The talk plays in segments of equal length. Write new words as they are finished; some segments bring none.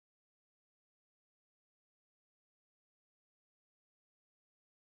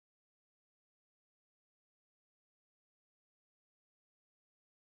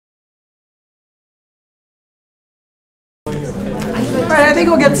think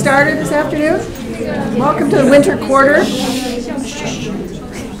we'll get started this afternoon. Welcome to the winter quarter.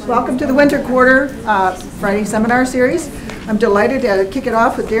 Welcome to the winter quarter Friday seminar series. I'm delighted to kick it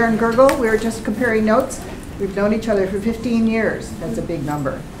off with Darren Gergle. We were just comparing notes. We've known each other for 15 years. That's a big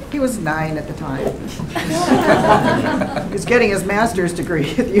number. He was 9 at the time. He was getting his master's degree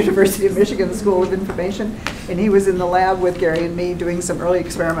at the University of Michigan School of Information, and he was in the lab with Gary and me doing some early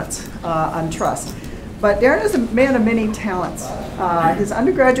experiments on trust. But Darren is a man of many talents. His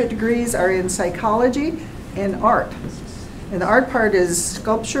undergraduate degrees are in psychology and art. And the art part is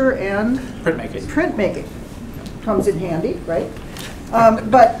sculpture and printmaking. Printmaking comes in handy, right?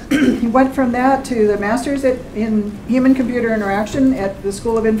 But he went from that to the master's in human-computer interaction at the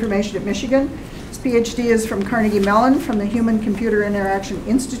School of Information at Michigan. His PhD is from Carnegie Mellon from the Human-Computer Interaction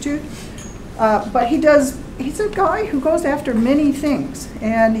Institute. But he's a guy who goes after many things.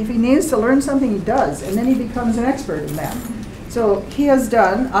 And if he needs to learn something, he does. And then he becomes an expert in that. So he has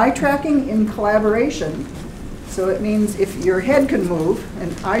done eye tracking in collaboration. So it means if your head can move,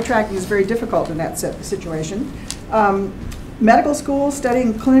 and eye tracking is very difficult in that situation. Medical school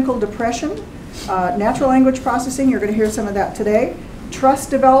studying clinical depression, natural language processing, you're going to hear some of that today, trust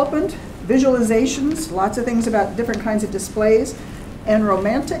development, visualizations, lots of things about different kinds of displays, and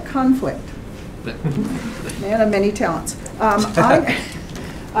romantic conflict. Man of many talents.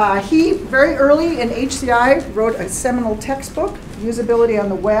 He, very early in HCI, wrote a seminal textbook, Usability on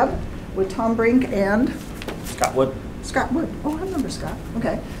the Web, with Tom Brink and Scott Wood. Scott Wood. Oh, I remember Scott.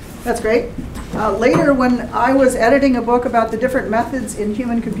 Okay. That's great. Later, when I was editing a book about the different methods in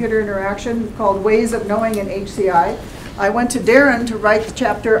human-computer interaction called Ways of Knowing in HCI, I went to Darren to write the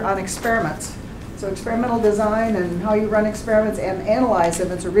chapter on experiments. So experimental design and how you run experiments and analyze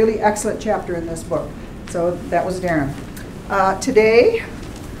them. It's a really excellent chapter in this book. So that was Darren. Today,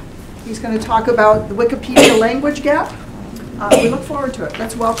 he's going to talk about the Wikipedia language gap. We look forward to it.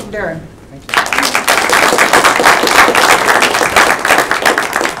 Let's welcome Darren.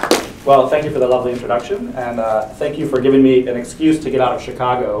 Well, thank you for the lovely introduction, and thank you for giving me an excuse to get out of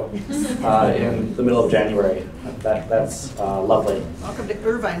Chicago in the middle of January. That's lovely. Welcome to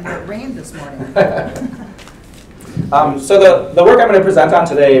Irvine, where it rained this morning. So the work I'm going to present on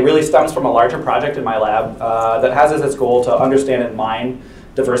today really stems from a larger project in my lab that has as its goal to understand and mine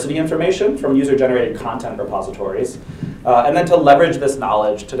diversity information from user-generated content repositories, and then to leverage this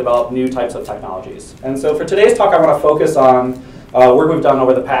knowledge to develop new types of technologies. And so for today's talk, I want to focus on work we've done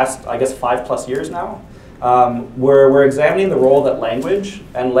over the past, I guess, 5+ years now, where we're examining the role that language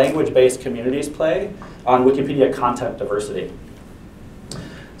and language-based communities play on Wikipedia content diversity.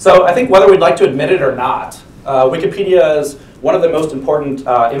 So I think whether we'd like to admit it or not, Wikipedia is one of the most important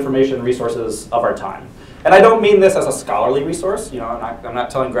information resources of our time. And I don't mean this as a scholarly resource. You know, I'm not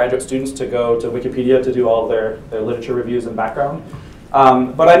telling graduate students to go to Wikipedia to do all of their literature reviews and background.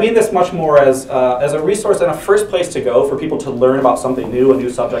 But I mean this much more as a resource and a first place to go for people to learn about something new, a new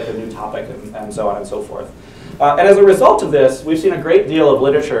subject, a new topic, and so on and so forth. And as a result of this, we've seen a great deal of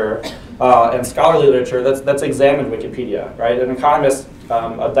literature and scholarly literature that's examined Wikipedia, right? An economist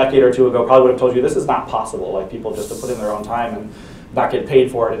a decade or two ago probably would have told you this is not possible, like people just to put in their own time and not get paid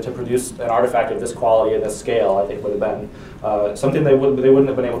for it, and to produce an artifact of this quality and this scale, I think would have been something they wouldn't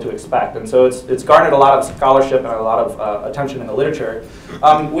have been able to expect. And so it's garnered a lot of scholarship and a lot of attention in the literature.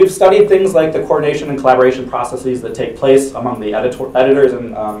 We've studied things like the coordination and collaboration processes that take place among the editors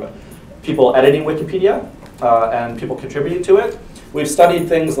and people editing Wikipedia and people contributing to it. We've studied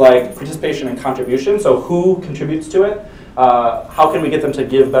things like participation and contribution, so who contributes to it, how can we get them to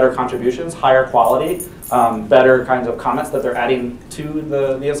give better contributions, higher quality, better kinds of comments that they're adding to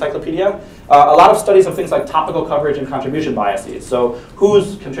the encyclopedia. A lot of studies of things like topical coverage and contribution biases. So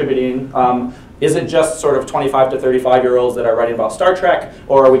who's contributing? Is it just sort of 25 to 35-year-olds that are writing about Star Trek,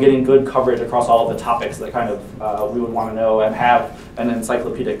 or are we getting good coverage across all of the topics that kind of we would want to know and have an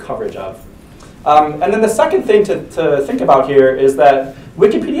encyclopedic coverage of? And then the second thing to think about here is that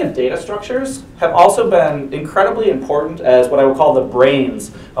Wikipedia data structures have also been incredibly important as what I would call the brains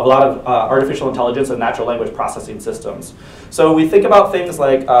of a lot of artificial intelligence and natural language processing systems. So we think about things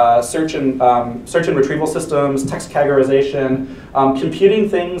like search and retrieval systems, text categorization, computing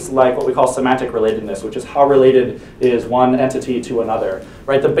things like what we call semantic relatedness, which is how related is one entity to another.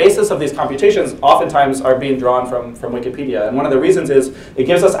 Right? The basis of these computations oftentimes are being drawn from Wikipedia, and one of the reasons is it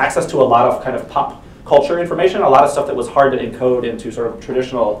gives us access to a lot of kind of pop culture information, a lot of stuff that was hard to encode into sort of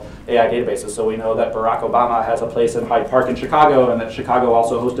traditional AI databases. So we know that Barack Obama has a place in Hyde Park in Chicago, and that Chicago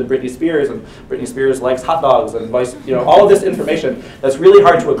also hosted Britney Spears, and Britney Spears likes hot dogs, and all of this information that's really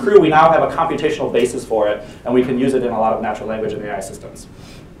hard to accrue, we now have a computational basis for it, and we can use it in a lot of natural language and AI systems.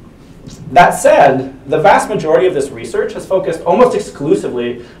 That said, the vast majority of this research has focused almost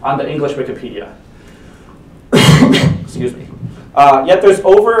exclusively on the English Wikipedia. Excuse me. Yet there's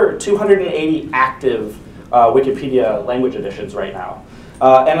over 280 active Wikipedia language editions right now.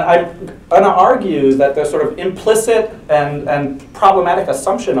 And I'm going to argue that the sort of implicit and problematic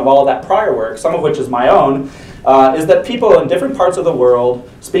assumption of all of that prior work, some of which is my own, is that people in different parts of the world,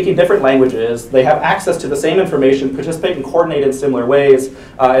 speaking different languages, they have access to the same information, participate and coordinate in similar ways,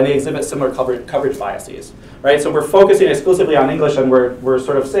 and they exhibit similar coverage biases. Right? So we're focusing exclusively on English, and we're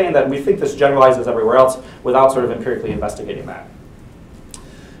sort of saying that we think this generalizes everywhere else without sort of empirically investigating that.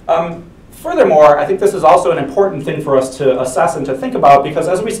 Furthermore, I think this is also an important thing for us to assess and to think about, because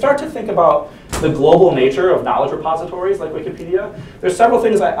as we start to think about the global nature of knowledge repositories like Wikipedia, there's several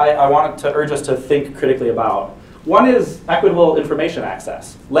things I want to urge us to think critically about. One is equitable information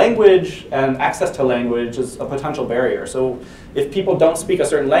access. Language and access to language is a potential barrier. So if people don't speak a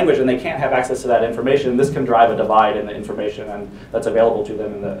certain language and they can't have access to that information, this can drive a divide in the information and that's available to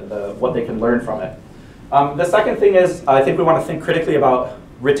them and what they can learn from it. The second thing is, I think we want to think critically about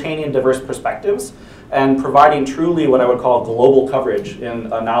retaining diverse perspectives and providing truly what I would call global coverage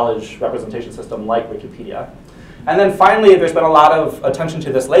in a knowledge representation system like Wikipedia. And then finally, there's been a lot of attention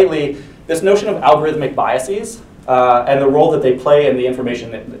to this lately, this notion of algorithmic biases and the role that they play in the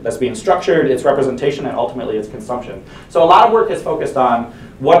information that's being structured, its representation, and ultimately its consumption. So a lot of work is focused on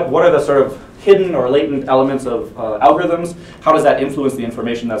what are the sort of hidden or latent elements of algorithms, how does that influence the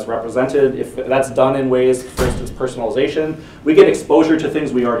information that's represented, if that's done in ways, for instance, personalization. We get exposure to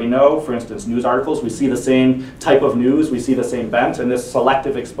things we already know, for instance, news articles. We see the same type of news, we see the same bent, and this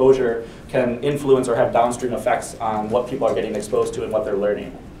selective exposure can influence or have downstream effects on what people are getting exposed to and what they're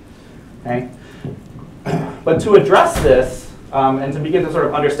learning. Okay? But to address this, and to begin to sort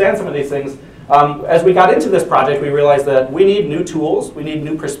of understand some of these things, as we got into this project, we realized that we need new tools, we need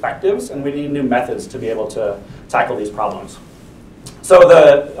new perspectives, and we need new methods to be able to tackle these problems. So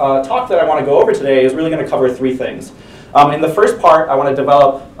the talk that I want to go over today is really going to cover three things. In the first part, I want to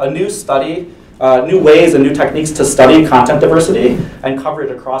develop a new study, new ways and new techniques to study content diversity and coverage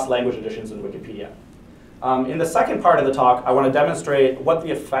across language editions in Wikipedia. In the second part of the talk, I want to demonstrate what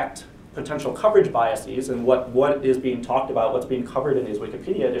the effect potential coverage biases and what is being talked about, what's being covered in these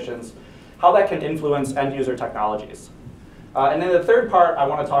Wikipedia editions, how that can influence end-user technologies. And then the third part, I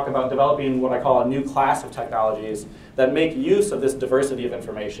want to talk about developing what I call a new class of technologies that make use of this diversity of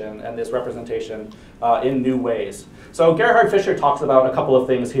information and this representation in new ways. So Gerhard Fischer talks about a couple of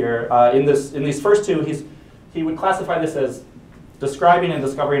things here. In these first two, he would classify this as describing and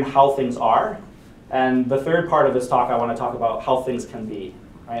discovering how things are. And the third part of this talk, I want to talk about how things can be.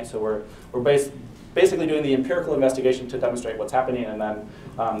 Right? So we're basically doing the empirical investigation to demonstrate what's happening and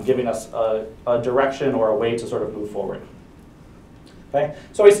then giving us a direction or a way to sort of move forward. Okay?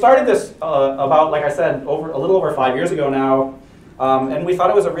 So we started this about, like I said, a little over 5 years ago now, and we thought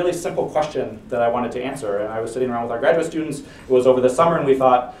it was a really simple question that I wanted to answer. And I was sitting around with our graduate students. It was over the summer, and we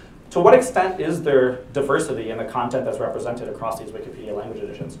thought, to what extent is there diversity in the content that's represented across these Wikipedia language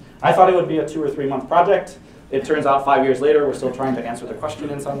editions? I thought it would be a 2 or 3 month project. It turns out 5 years later, we're still trying to answer the question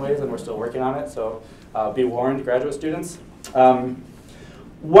in some ways, and we're still working on it. So be warned, graduate students. I'm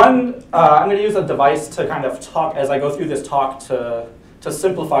going to use a device to kind of talk, as I go through this talk, to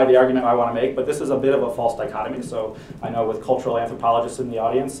simplify the argument I want to make. But this is a bit of a false dichotomy. So I know with cultural anthropologists in the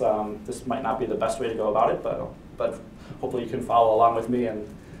audience, this might not be the best way to go about it. But hopefully you can follow along with me, and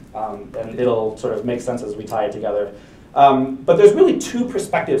it'll sort of make sense as we tie it together. But there's really two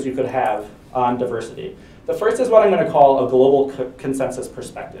perspectives you could have on diversity. The first is what I'm going to call a global consensus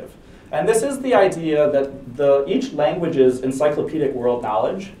perspective. And this is the idea that each language's encyclopedic world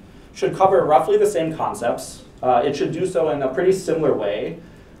knowledge should cover roughly the same concepts. It should do so in a pretty similar way.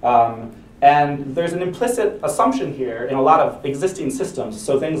 And there's an implicit assumption here in a lot of existing systems.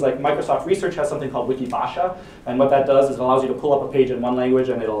 So things like Microsoft Research has something called Wikibasha, and what that does is it allows you to pull up a page in one language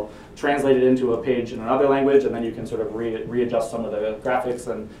and it'll translate it into a page in another language, and then you can sort of readjust some of the graphics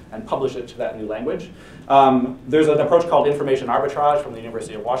and publish it to that new language. There's an approach called information arbitrage from the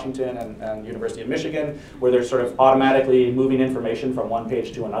University of Washington and University of Michigan, where they're sort of automatically moving information from one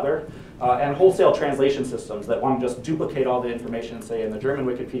page to another. And wholesale translation systems that want to just duplicate all the information, say, in the German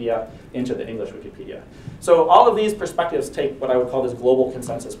Wikipedia into the English Wikipedia. So all of these perspectives take what I would call this global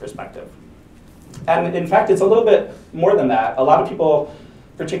consensus perspective. And in fact, it's a little bit more than that. A lot of people,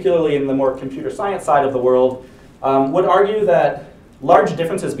 particularly in the more computer science side of the world, would argue that large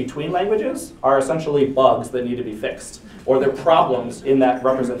differences between languages are essentially bugs that need to be fixed, or they're problems in that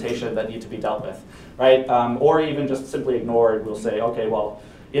representation that need to be dealt with, right? Or even just simply ignored. We'll say, okay, well,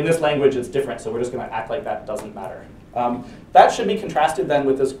 in this language it's different, so we're just going to act like that doesn't matter. That should be contrasted then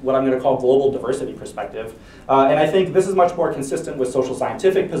with this, what I'm going to call global diversity perspective. And I think this is much more consistent with social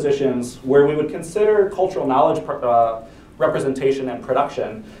scientific positions where we would consider cultural knowledge representation and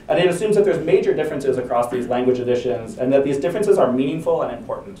production. And it assumes that there's major differences across these language editions and that these differences are meaningful and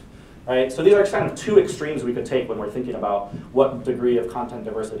important. Right? So these are kind of two extremes we could take when we're thinking about what degree of content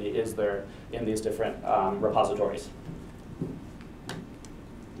diversity is there in these different repositories.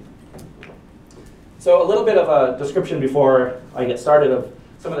 So a little bit of a description before I get started of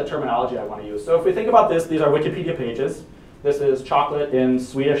some of the terminology I want to use. So if we think about this, these are Wikipedia pages. This is chocolate in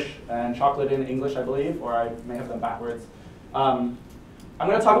Swedish and chocolate in English, I believe, or I may have them backwards. I'm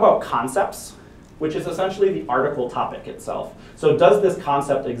going to talk about concepts, which is essentially the article topic itself. So does this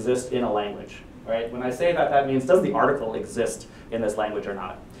concept exist in a language? Right? When I say that, that means does the article exist in this language or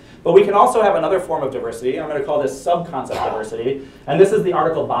not? But we can also have another form of diversity. I'm going to call this sub-concept diversity. And this is the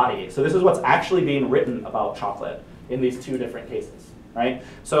article body. So this is what's actually being written about chocolate in these two different cases. Right?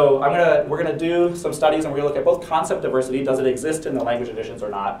 So we're going to do some studies and we're going to look at both concept diversity, does it exist in the language editions or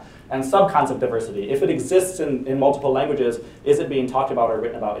not, and sub-concept diversity. If it exists in multiple languages, is it being talked about or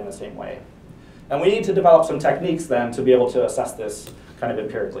written about in the same way? And we need to develop some techniques then to be able to assess this kind of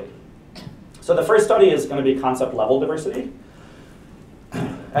empirically. So the first study is going to be concept level diversity.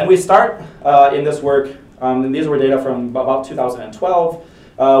 And we start in this work, and these were data from about 2012.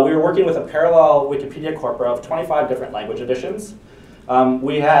 We were working with a parallel Wikipedia corpora of 25 different language editions.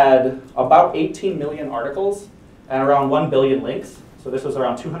 We had about 18 million articles and around 1 billion links. So this was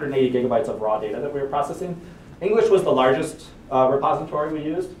around 280 gigabytes of raw data that we were processing. English was the largest repository we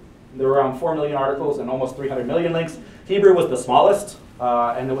used. There were around 4 million articles and almost 300 million links. Hebrew was the smallest,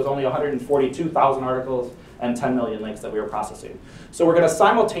 and there was only 142,000 articles and 10 million links that we were processing. So we're going to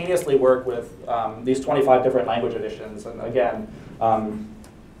simultaneously work with these 25 different language editions, and again,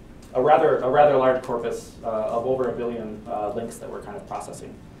 a rather large corpus of over 1 billion links that we're kind of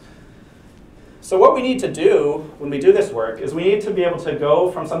processing. So what we need to do when we do this work is we need to be able to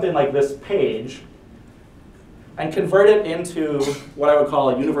go from something like this page and convert it into what I would call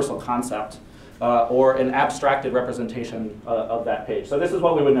a universal concept or an abstracted representation of that page. So this is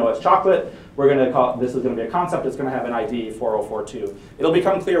what we would know as chocolate. We're going to call this is going to be a concept. It's going to have an ID 4042. It'll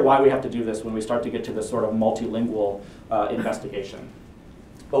become clear why we have to do this when we start to get to this sort of multilingual investigation.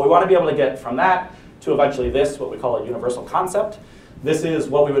 But we want to be able to get from that to eventually this, what we call a universal concept. This is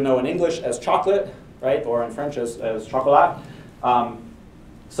what we would know in English as chocolate, right, or in French as chocolat.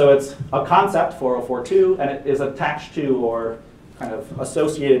 So it's a concept, 4042, and it is attached to or kind of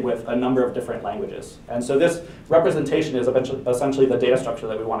associated with a number of different languages. And so this representation is essentially the data structure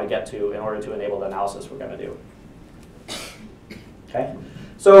that we want to get to in order to enable the analysis we're going to do. Okay?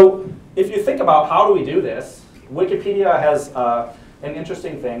 So if you think about how do we do this, Wikipedia has an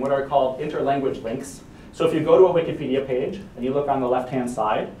interesting thing, what are called interlanguage links. So if you go to a Wikipedia page and you look on the left-hand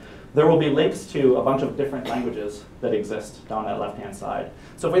side, there will be links to a bunch of different languages that exist down that left-hand side.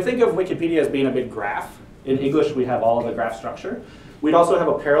 So if we think of Wikipedia as being a big graph, in English we have all of the graph structure. We'd also have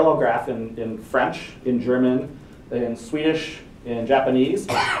a parallel graph in French, in German, in Swedish, in Japanese.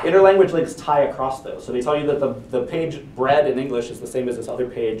 Interlanguage links tie across those. So they tell you that the page bread in English is the same as this other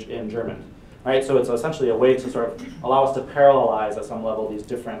page in German. Right? So it's essentially a way to sort of allow us to parallelize at some level these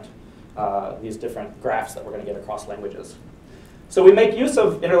different graphs that we're going to get across languages. So we make use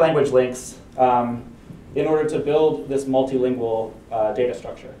of interlanguage links in order to build this multilingual data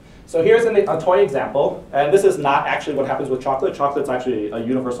structure. So here's a toy example, and this is not actually what happens with chocolate. Chocolate's actually a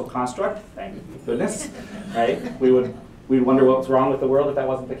universal construct, thank goodness, right? We'd wonder what's wrong with the world if that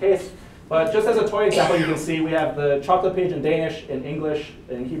wasn't the case. But just as a toy example, you can see we have the chocolate page in Danish, in English,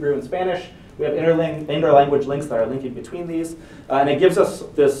 in Hebrew, and Spanish. We have interlanguage links that are linking between these, and it gives us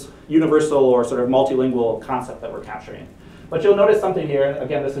this universal or sort of multilingual concept that we're capturing. But you'll notice something here,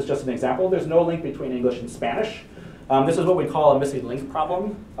 again, this is just an example. There's no link between English and Spanish. This is what we call a missing link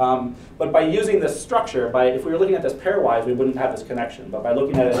problem. But by using this structure, if we were looking at this pairwise, we wouldn't have this connection. But by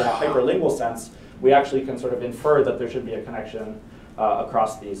looking at it in a hyperlingual sense, we actually can sort of infer that there should be a connection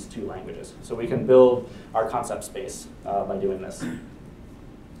across these two languages. So we can build our concept space by doing this.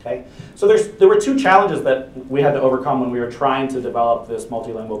 Okay? So there were two challenges that we had to overcome when we were trying to develop this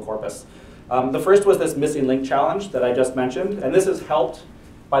multilingual corpus. The first was this missing link challenge that I just mentioned, and this is helped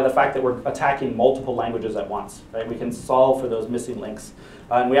by the fact that we're attacking multiple languages at once. Right? We can solve for those missing links.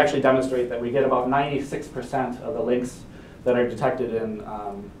 And we actually demonstrate that we get about 96% of the links that are detected in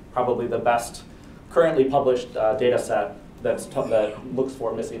probably the best currently published data set that looks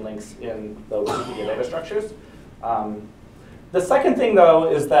for missing links in the Wikipedia data structures. The second thing, though,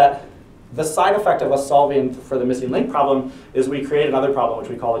 is that the side effect of us solving for the missing link problem is we create another problem, which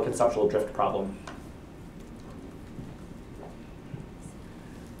we call the conceptual drift problem.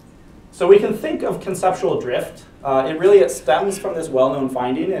 So we can think of conceptual drift. It stems from this well-known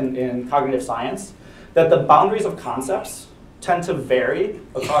finding in cognitive science that the boundaries of concepts tend to vary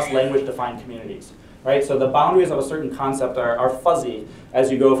across language-defined communities. Right? So the boundaries of a certain concept are fuzzy as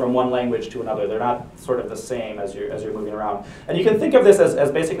you go from one language to another. They're not sort of the same as you're moving around. And you can think of this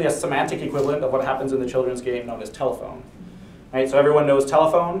as basically a semantic equivalent of what happens in the children's game known as telephone. Right? So everyone knows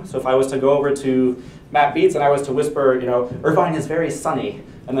telephone. So if I was to go over to Matt Beats and I was to whisper, Irvine is very sunny,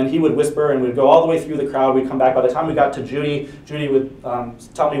 and then he would whisper and we'd go all the way through the crowd, we'd come back. By the time we got to Judy, Judy would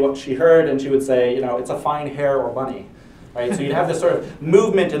tell me what she heard, and she would say, it's a fine hair or bunny. Right? So you'd have this sort of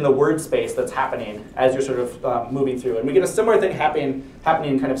movement in the word space that's happening as you're sort of moving through. And we get a similar thing happening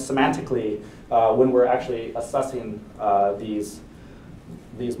kind of semantically when we're actually assessing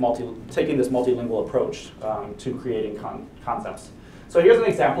taking this multilingual approach to creating concepts. So here's an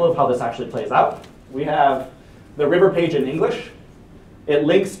example of how this actually plays out. We have the river page in English. It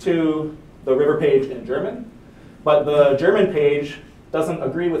links to the river page in German, but the German page doesn't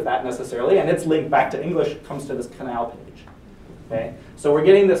agree with that necessarily, and its link back to English comes to this canal page. Okay? So we're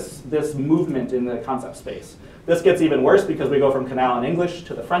getting this movement in the concept space. This gets even worse because we go from canal in English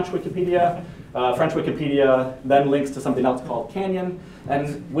to the French Wikipedia. French Wikipedia then links to something else called canyon.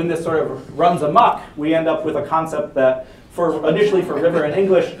 And when this sort of runs amok, we end up with a concept that initially for river in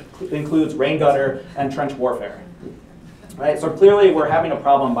English includes rain gutter and trench warfare. Right? So clearly we're having a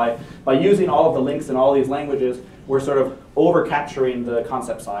problem by using all of the links in all these languages. We're sort of over-capturing the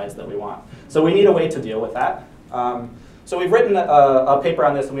concept size that we want. So we need a way to deal with that. So we've written a paper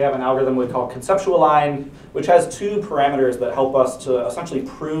on this, and we have an algorithm we call conceptual line, which has two parameters that help us to essentially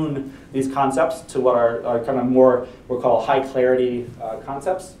prune these concepts to what are kind of more, we'll call high clarity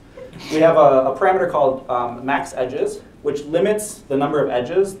concepts. We have a parameter called max edges, which limits the number of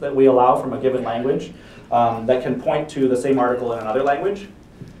edges that we allow from a given language that can point to the same article in another language.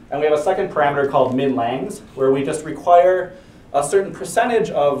 And we have a second parameter called min-langs, where we just require a certain percentage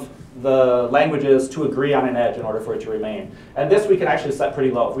of the languages to agree on an edge in order for it to remain. And this we can actually set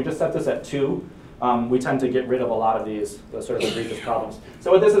pretty low. If we just set this at 2, we tend to get rid of a lot of the sort of egregious problems.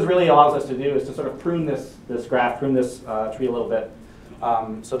 So what this really allows us to do is to sort of prune this graph, prune this tree a little bit,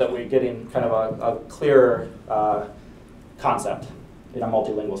 so that we're getting kind of a clearer concept in a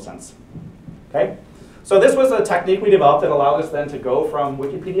multilingual sense. Okay? So this was a technique we developed that allowed us then to go from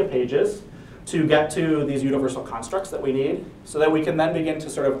Wikipedia pages to get to these universal constructs that we need, so that we can then begin to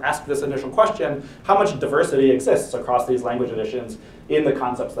sort of ask this initial question, how much diversity exists across these language editions in the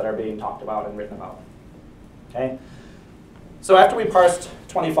concepts that are being talked about and written about. Okay? So after we parsed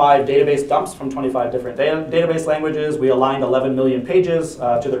 25 database dumps from 25 different database languages, we aligned 11 million pages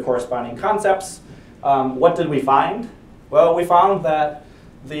to their corresponding concepts. What did we find? Well, we found that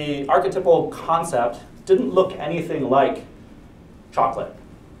the archetypal concept didn't look anything like chocolate,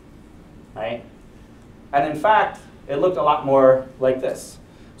 right? And in fact, it looked a lot more like this.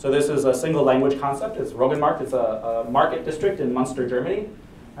 So this is a single language concept. It's Roggenmarkt. It's a market district in Munster, Germany,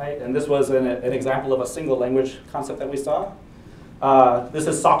 right? And this was an example of a single language concept that we saw. This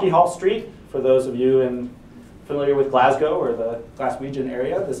is Sauchiehall Street, for those of you familiar with Glasgow or the Glaswegian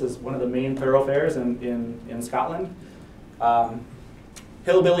area. This is one of the main thoroughfares in Scotland.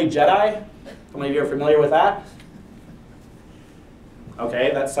 Hillbilly Jedi, how many of you are familiar with that?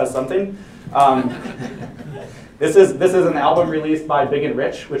 Okay, that says something. This is an album released by Big and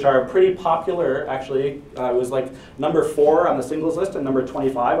Rich, which are pretty popular, actually. It was like number 4 on the singles list and number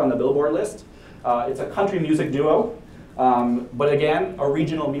 25 on the Billboard list. It's a country music duo, but again, a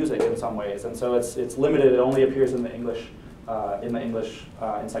regional music in some ways, and so it's limited. It only appears in the English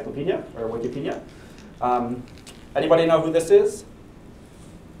encyclopedia or Wikipedia. Anybody know who this is?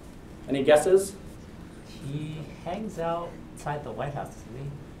 Any guesses? He hangs outside the White House, doesn't he?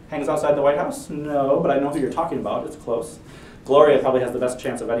 Hangs outside the White House? No, but I know who you're talking about. It's close. Gloria probably has the best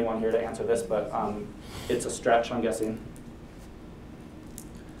chance of anyone here to answer this, but it's a stretch, I'm guessing.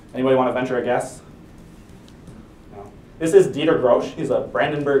 Anybody want to venture a guess? No. This is Dieter Grosch. He's a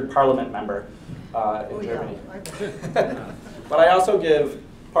Brandenburg Parliament member in Germany. Yeah. But I also give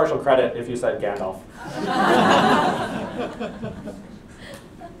partial credit if you said Gandalf.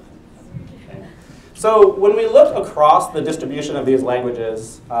 So when we look across the distribution of these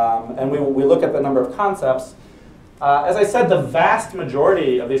languages, and we look at the number of concepts, as I said, the vast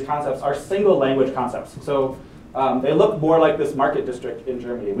majority of these concepts are single language concepts. So they look more like this market district in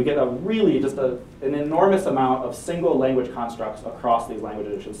Germany. We get an enormous amount of single language constructs across these language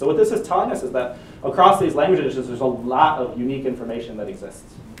editions. So what this is telling us is that across these language editions, there's a lot of unique information that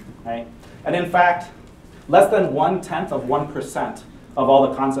exists, right? And in fact, less than 0.1% of all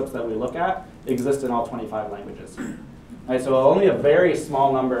the concepts that we look at exist in all 25 languages. Right, so only a very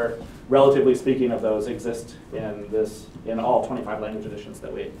small number relatively speaking, of those exist in all 25 language editions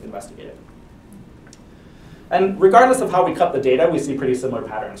that we investigated. And regardless of how we cut the data, we see pretty similar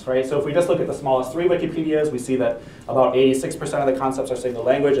patterns, right? So if we just look at the smallest 3 Wikipedias, we see that about 86% of the concepts are single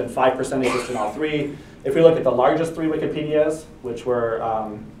language and 5% exist in all 3. If we look at the largest 3 Wikipedias, which were,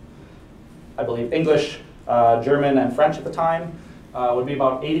 I believe, English, German, and French at the time, would be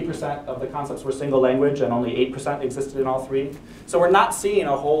about 80% of the concepts were single language and only 8% existed in all 3. So we're not seeing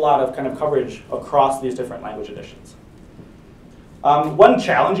a whole lot of kind of coverage across these different language editions. One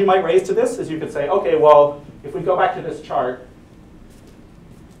challenge you might raise to this is you could say, okay, well, if we go back to this chart,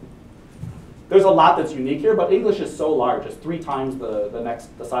 there's a lot that's unique here, but English is so large. It's 3 times the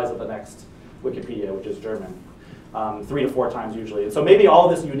size of the next Wikipedia, which is German, 3 to 4 times usually. And so maybe all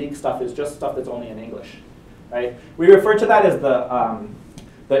this unique stuff is just stuff that's only in English, right? We refer to that as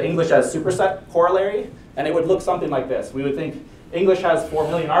the English as superset corollary, and it would look something like this. We would think English has 4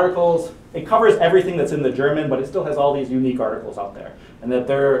 million articles. It covers everything that's in the German, but it still has all these unique articles out there, and that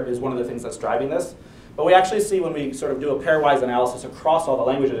there is one of the things that's driving this. But we actually see when we sort of do a pairwise analysis across all the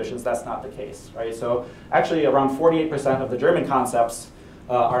language editions, that's not the case, right? So actually around 48% of the German concepts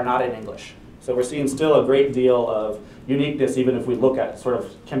are not in English. So we're seeing still a great deal of uniqueness, even if we look at sort of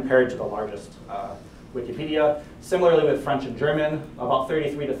compared to the largest Wikipedia. Similarly with French and German, about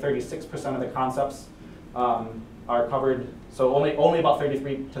 33 to 36% of the concepts are covered. So only about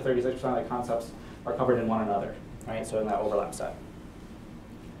 33 to 36% of the concepts are covered in one another, right? So in that overlap set.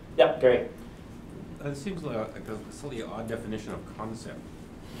 Yeah, Gary. It seems like a slightly odd definition of concept,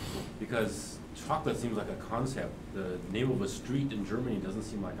 because chocolate seems like a concept. The name of a street in Germany doesn't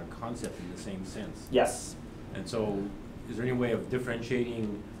seem like a concept in the same sense. Yes. And so is there any way of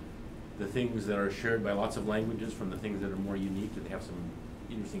differentiating the things that are shared by lots of languages from the things that are more unique? Do they have some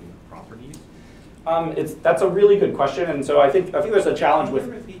interesting properties? That's a really good question, and so I think there's a challenge with.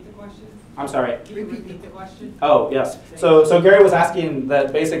 Can you repeat the question? I'm sorry. Can you repeat the question? Oh, yes. So Gary was asking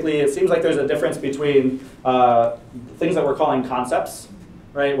that basically it seems like there's a difference between things that we're calling concepts,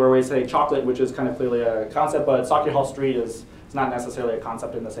 right, where we say chocolate, which is kind of clearly a concept, but Sauchiehall Hall Street is not necessarily a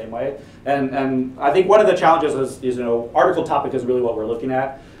concept in the same way. And I think one of the challenges is article topic is really what we're looking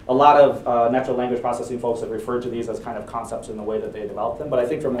at. A lot of natural language processing folks have referred to these as kind of concepts in the way that they develop them, but I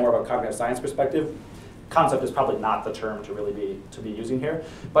think from more of a cognitive science perspective, concept is probably not the term to really be using here.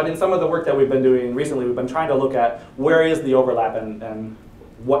 But in some of the work that we've been doing recently, we've been trying to look at where is the overlap and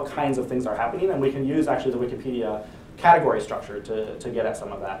what kinds of things are happening, and we can use actually the Wikipedia category structure to get at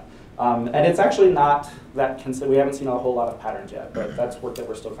some of that. And it's actually not that, we haven't seen a whole lot of patterns yet, but that's work that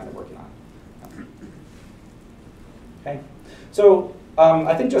we're still kind of working on. Okay, so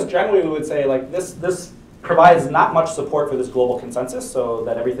I think just generally we would say like this provides not much support for this global consensus, so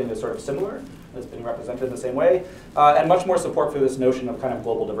that everything is sort of similar, it's being represented in the same way, and much more support for this notion of kind of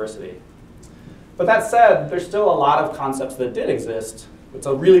global diversity. But that said, there's still a lot of concepts that did exist. It's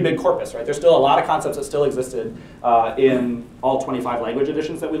a really big corpus, right? There's still a lot of concepts that still existed in all 25 language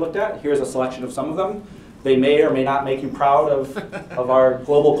editions that we looked at. Here's a selection of some of them. They may or may not make you proud of our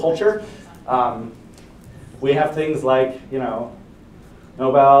global culture. We have things like,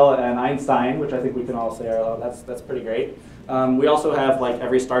 Nobel and Einstein, which I think we can all say, oh, that's pretty great. We also have like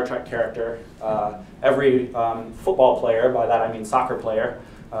every Star Trek character, every football player, by that I mean soccer player,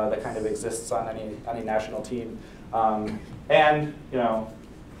 that kind of exists on any national team, and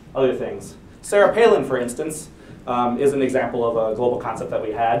other things. Sarah Palin, for instance, is an example of a global concept that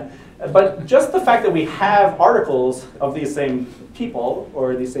we had. But just the fact that we have articles of these same people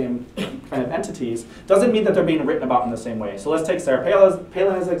or these same kind of entities doesn't mean that they're being written about in the same way. So let's take Sarah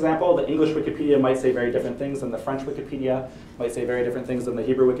Palin as an example. The English Wikipedia might say very different things than the French Wikipedia, might say very different things than the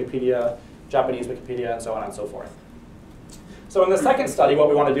Hebrew Wikipedia, Japanese Wikipedia, and so on and so forth. So in the second study, what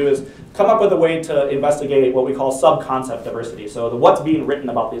we want to do is come up with a way to investigate what we call sub-concept diversity. So what's being written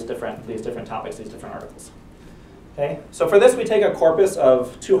about these different topics, these different articles. Okay, so for this we take a corpus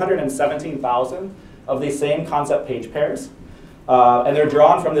of 217,000 of these same concept page pairs, and they're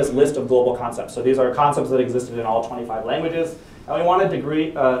drawn from this list of global concepts. So these are concepts that existed in all 25 languages, and we want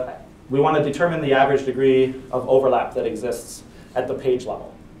to determine the average degree of overlap that exists at the page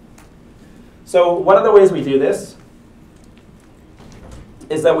level. So one of the ways we do this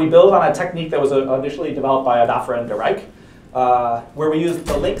is that we build on a technique that was initially developed by Adafra and de Rijk, where we use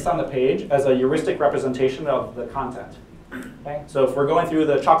the links on the page as a heuristic representation of the content. Okay? So if we're going through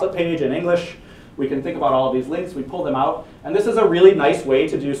the chocolate page in English, we can think about all of these links, we pull them out, and this is a really nice way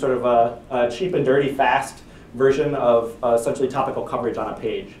to do sort of a cheap and dirty, fast version of essentially topical coverage on a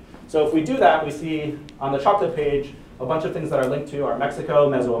page. So if we do that, we see on the chocolate page a bunch of things that are linked to are Mexico,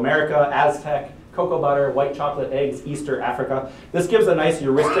 Mesoamerica, Aztec, cocoa butter, white chocolate, eggs, Easter, Africa. This gives a nice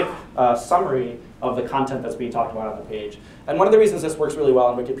heuristic summary of the content that's being talked about on the page. And one of the reasons this works really well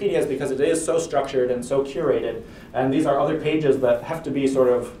on Wikipedia is because it is so structured and so curated, and these are other pages that have to be sort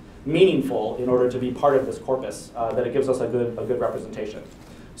of meaningful in order to be part of this corpus, that it gives us a good representation.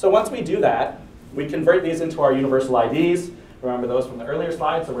 So once we do that, we convert these into our universal IDs. Remember those from the earlier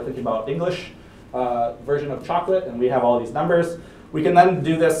slides, so we're thinking about English version of chocolate, and we have all these numbers. We can then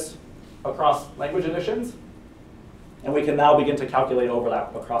do this across language editions, and we can now begin to calculate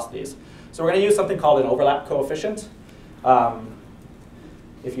overlap across these. So we're going to use something called an overlap coefficient.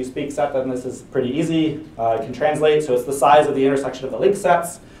 If you speak set, then this is pretty easy. It can translate, so it's the size of the intersection of the link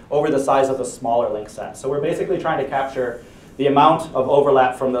sets over the size of the smaller link set. So we're basically trying to capture the amount of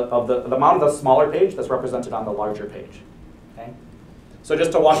overlap from the amount of the smaller page that's represented on the larger page. Okay? So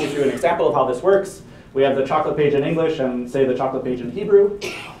just to walk you through an example of how this works, we have the chocolate page in English and say the chocolate page in Hebrew.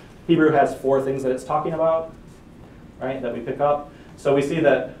 Hebrew has 4 things that it's talking about, right, that we pick up. So we see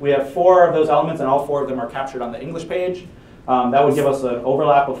that we have 4 of those elements, and all 4 of them are captured on the English page. That would give us an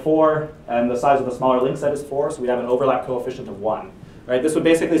overlap of 4, and the size of the smaller link set is 4, so we have an overlap coefficient of 1. Right? This would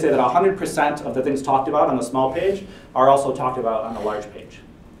basically say that 100% of the things talked about on the small page are also talked about on the large page.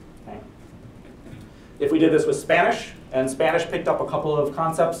 Okay? If we did this with Spanish, and Spanish picked up a couple of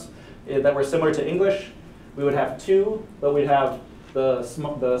concepts that were similar to English, we would have 2, but we'd have the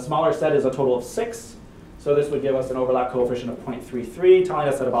smaller set is a total of 6. So this would give us an overlap coefficient of 0.33, telling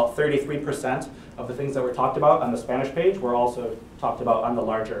us that about 33% of the things that were talked about on the Spanish page were also talked about on the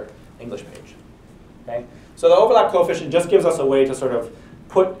larger English page. Okay? So the overlap coefficient just gives us a way to sort of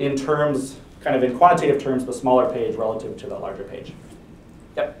put in terms, kind of in quantitative terms, the smaller page relative to the larger page.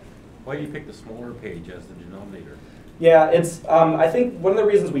 Yep? Why do you pick the smaller page as the denominator? Yeah, it's, I think one of the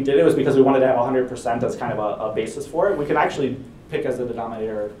reasons we did it was because we wanted to have 100% as kind of a basis for it. We can actually pick as the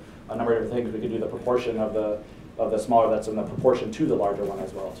denominator a number of different things. We could do the proportion of the smaller that's in the proportion to the larger one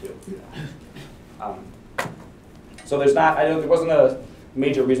as well, too. So there's not, there wasn't a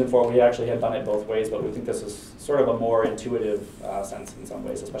major reason for it. We actually had done it both ways, but we think this is sort of a more intuitive sense in some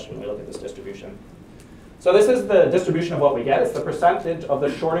ways, especially when we look at this distribution. So this is the distribution of what we get. It's the percentage of the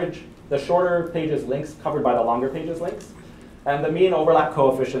shorter pages links covered by the longer pages links. And the mean overlap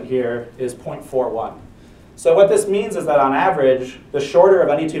coefficient here is 0.41. So what this means is that on average, the shorter of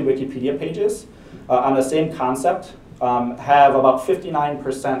any 2 Wikipedia pages on the same concept have about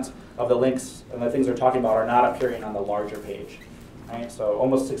 59% of the links and the things they're talking about are not appearing on the larger page. Right? So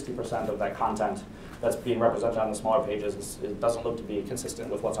almost 60% of that content that's being represented on the smaller pages it doesn't look to be consistent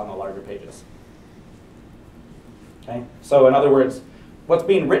with what's on the larger pages. Okay? So in other words, what's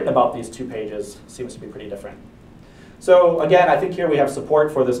being written about these 2 pages seems to be pretty different. So again, I think here we have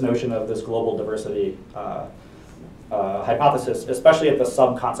support for this notion of this global diversity hypothesis, especially at the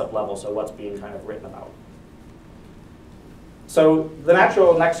sub-concept level, so what's being kind of written about. So the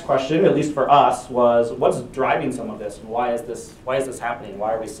natural next question, at least for us, was what's driving some of this, and why is this happening?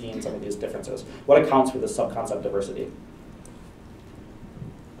 Why are we seeing some of these differences? What accounts for this sub-concept diversity?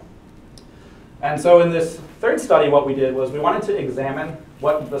 And so in this third study, what we did was we wanted to examine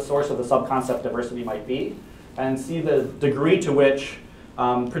what the source of the sub-concept diversity might be, and see the degree to which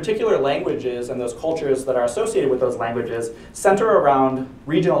particular languages and those cultures that are associated with those languages center around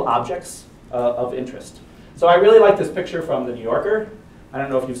regional objects of interest. So I really like this picture from The New Yorker. I don't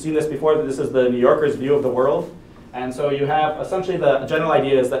know if you've seen this before, but this is The New Yorker's view of the world. And so you have essentially the general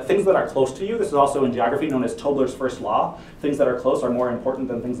idea is that things that are close to you, this is also in geography known as Tobler's first law, things that are close are more important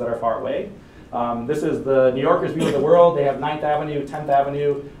than things that are far away. This is The New Yorker's view of the world. They have 9th Avenue, 10th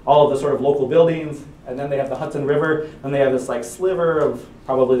Avenue, all of the sort of local buildings, and then they have the Hudson River, and they have this like sliver of,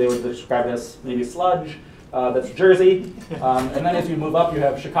 probably they would describe it as maybe sludge, that's Jersey. And then as you move up, you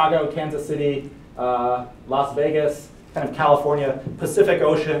have Chicago, Kansas City, Las Vegas, kind of California, Pacific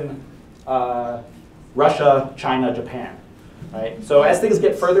Ocean, Russia, China, Japan. Right? So as things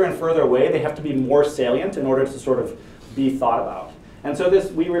get further and further away, they have to be more salient in order to sort of be thought about. And so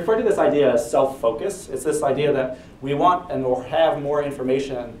we refer to this idea as self-focus. It's this idea that we want and or have more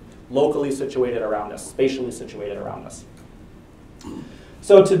information locally situated around us, spatially situated around us.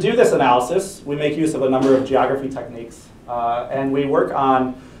 So to do this analysis, we make use of a number of geography techniques, and we work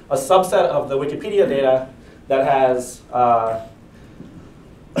on a subset of the Wikipedia data that has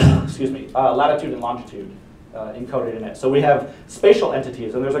latitude and longitude encoded in it. So we have spatial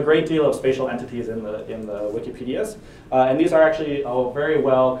entities, and there's a great deal of spatial entities in the Wikipedias, and these are actually a very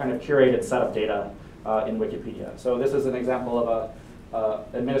well kind of curated set of data in Wikipedia. So this is an example of a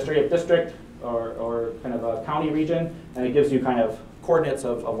administrative district or kind of a county region, and it gives you kind of coordinates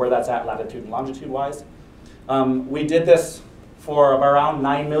of where that's at latitude and longitude wise. We did this for around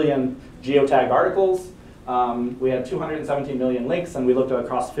 9 million geotagged articles. We had 217 million links, and we looked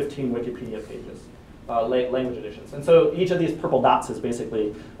across 15 Wikipedia pages, language editions. And so each of these purple dots is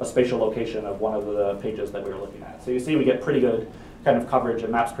basically a spatial location of one of the pages that we were looking at. So you see we get pretty good kind of coverage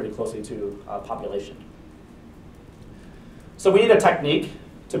and maps pretty closely to population. So we need a technique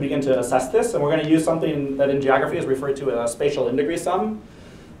to begin to assess this, and we're going to use something that in geography is referred to as a spatial in-degree sum.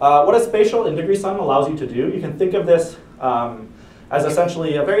 What a spatial in-degree sum allows you to do, you can think of this as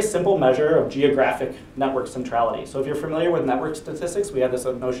essentially a very simple measure of geographic network centrality. So if you're familiar with network statistics, we have this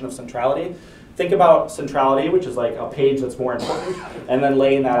notion of centrality. Think about centrality, which is like a page that's more important, and then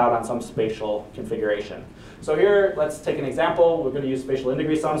laying that out on some spatial configuration. So here, let's take an example. We're going to use spatial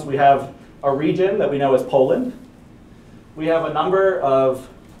in-degree sums. We have a region that we know is Poland. We have a number of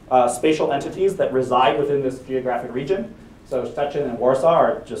spatial entities that reside within this geographic region. So Szczecin and Warsaw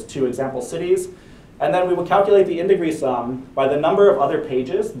are just two example cities. And then we will calculate the in-degree sum by the number of other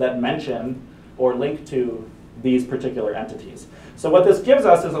pages that mention or link to these particular entities. So what this gives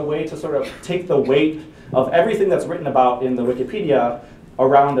us is a way to sort of take the weight of everything that's written about in the Wikipedia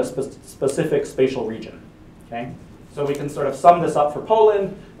around a specific spatial region. Okay? So we can sort of sum this up for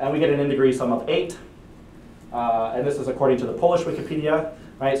Poland, and we get an in-degree sum of 8. And this is according to the Polish Wikipedia.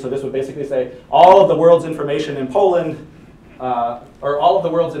 Right? So this would basically say all of the world's information in Poland, or all of the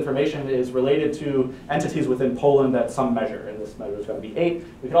world's information is related to entities within Poland at some measure, and this measure is going to be 8.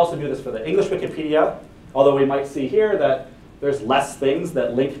 We could also do this for the English Wikipedia, although we might see here that there's less things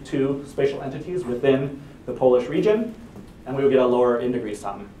that link to spatial entities within the Polish region, and we would get a lower in-degree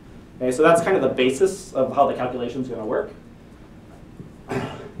sum. Okay, so that's kind of the basis of how the calculation is going to work.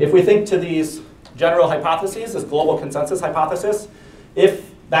 If we think to these general hypotheses, this global consensus hypothesis, if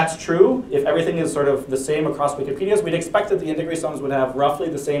that's true, if everything is sort of the same across Wikipedias, we'd expect that the in-degree sums would have roughly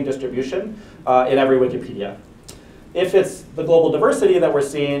the same distribution in every Wikipedia. If it's the global diversity that we're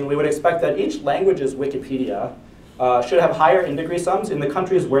seeing, we would expect that each language's Wikipedia should have higher in-degree sums in the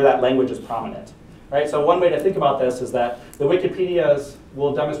countries where that language is prominent. Right? So one way to think about this is that the Wikipedias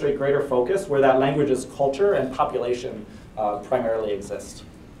will demonstrate greater focus where that language's culture and population primarily exist.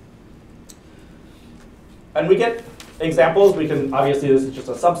 And we get examples. We can, obviously, this is just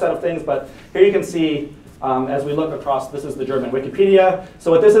a subset of things, but here you can see, as we look across, this is the German Wikipedia.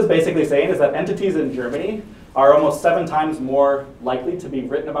 So what this is basically saying is that entities in Germany are almost 7 times more likely to be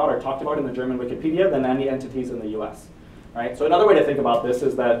written about or talked about in the German Wikipedia than any entities in the US. Right? So another way to think about this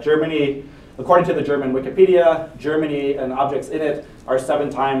is that Germany, according to the German Wikipedia, Germany and objects in it are 7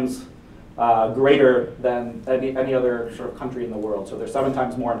 times greater than any other sort of country in the world. So they're 7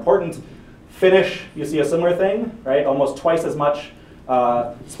 times more important. Finnish, you see a similar thing, right? Almost twice as much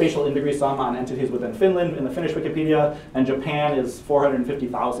spatial in-degree sum on entities within Finland in the Finnish Wikipedia, and Japan is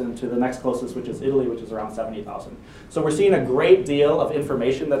 450,000 to the next closest, which is Italy, which is around 70,000. So we're seeing a great deal of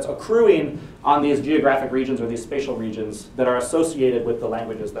information that's accruing on these geographic regions or these spatial regions that are associated with the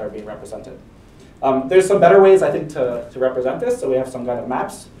languages that are being represented. There's some better ways, I think, to represent this, so we have some kind of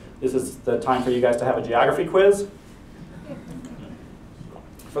maps. This is the time for you guys to have a geography quiz.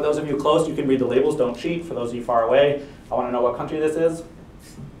 For those of you close, you can read the labels, don't cheat. For those of you far away, I want to know what country this is.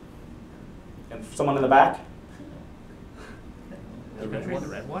 And someone in the back? The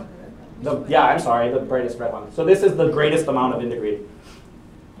red one? Yeah, I'm sorry, the brightest red one. So this is the greatest amount of in-degree.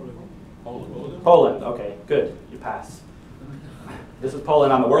 Poland, okay, good, you pass. This is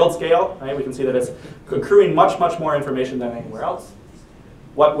Poland on the world scale, right? We can see that it's accruing much, much more information than anywhere else.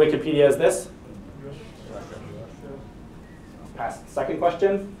 What Wikipedia is this? Pass. Second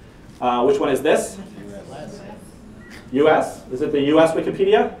question. Which one is this? US. Is it the US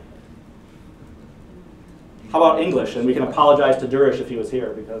Wikipedia? How about English? And we can apologize to Durish if he was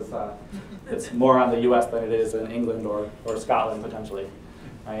here, because it's more on the US than it is in England or Scotland, potentially.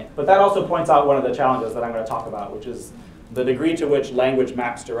 Right? But that also points out one of the challenges that I'm going to talk about, which is the degree to which language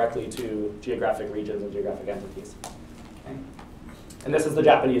maps directly to geographic regions and geographic entities. Okay? And this is the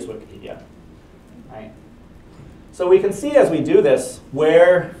Japanese Wikipedia. Right? So we can see as we do this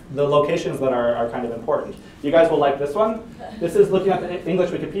where the locations that are kind of important. You guys will like this one. This is looking at the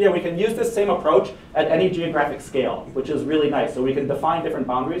English Wikipedia. We can use this same approach at any geographic scale, which is really nice. So we can define different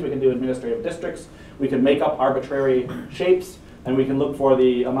boundaries. We can do administrative districts. We can make up arbitrary shapes. And we can look for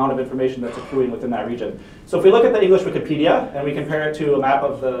the amount of information that's accruing within that region. So if we look at the English Wikipedia and we compare it to a map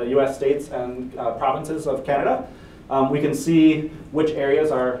of the US states and provinces of Canada, we can see which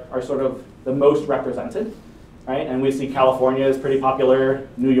areas are sort of the most represented. Right? And we see California is pretty popular.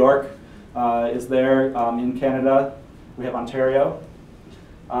 New York is there. In Canada, we have Ontario.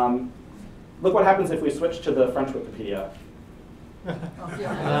 Look what happens if we switch to the French Wikipedia.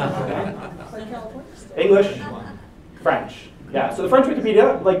 English, French. Yeah, So the French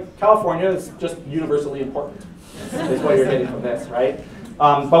Wikipedia, like California, is just universally important. Is what you're getting from this, right?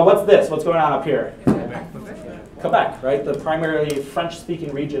 But what's this? What's going on up here? Quebec, right? The primarily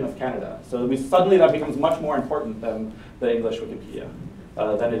French-speaking region of Canada. So suddenly that becomes much more important than the English Wikipedia,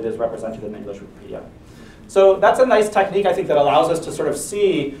 than it is represented in the English Wikipedia. So that's a nice technique, I think, that allows us to sort of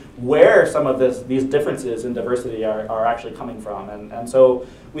see where some of these differences in diversity are actually coming from. And so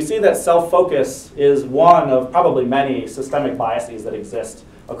we see that self-focus is one of probably many systemic biases that exist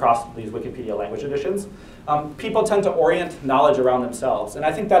across these Wikipedia language editions. People tend to orient knowledge around themselves. And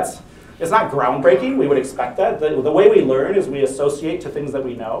I think it's not groundbreaking. We would expect that. The way we learn is we associate to things that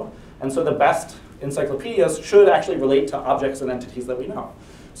we know. And so the best encyclopedias should actually relate to objects and entities that we know.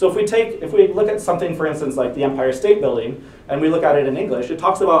 So if we look at something, for instance, like the Empire State Building, and we look at it in English, it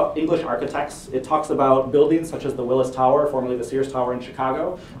talks about English architects. It talks about buildings such as the Willis Tower, formerly the Sears Tower in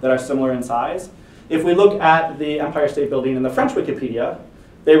Chicago, that are similar in size. If we look at the Empire State Building in the French Wikipedia,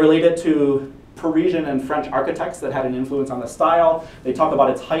 they relate it to Parisian and French architects that had an influence on the style. They talk about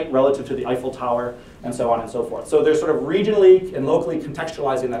its height relative to the Eiffel Tower, and so on and so forth. So they're sort of regionally and locally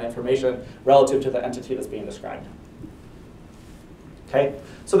contextualizing that information relative to the entity that's being described. Okay,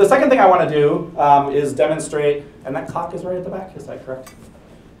 so the second thing I want to do is demonstrate, and that clock is right at the back, is that correct?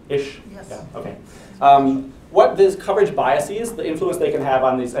 Ish? Yes. Yeah, okay. What these coverage biases, the influence they can have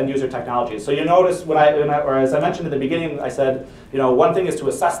on these end user technologies. So you notice or as I mentioned at the beginning, I said, one thing is to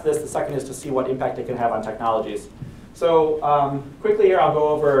assess this, the second is to see what impact it can have on technologies. So quickly here, I'll go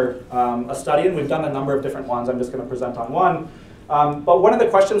over a study, and we've done a number of different ones. I'm just going to present on one. But one of the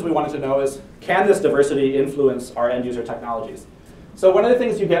questions we wanted to know is, can this diversity influence our end user technologies? So one of the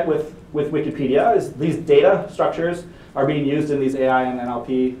things you get with Wikipedia is these data structures are being used in these AI and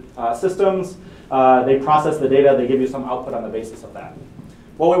NLP systems. They process the data, they give you some output on the basis of that.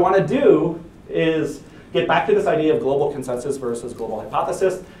 What we want to do is get back to this idea of global consensus versus global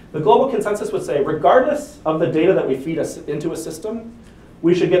hypothesis. The global consensus would say, regardless of the data that we feed us into a system,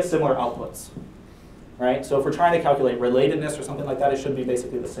 we should get similar outputs. Right? So if we're trying to calculate relatedness or something like that, it should be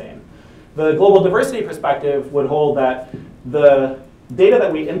basically the same. The global diversity perspective would hold that the data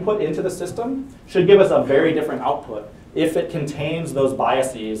that we input into the system should give us a very different output if it contains those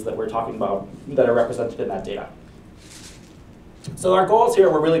biases that we're talking about that are represented in that data. So our goals here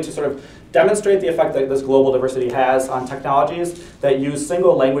were really to sort of demonstrate the effect that this global diversity has on technologies that use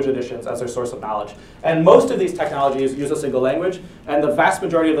single language editions as their source of knowledge. And most of these technologies use a single language, and the vast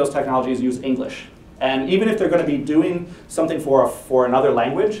majority of those technologies use English. And even if they're going to be doing something for another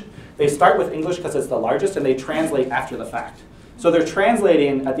language, they start with English because it's the largest, and they translate after the fact. So they're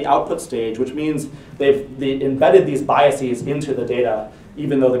translating at the output stage, which means they've embedded these biases into the data,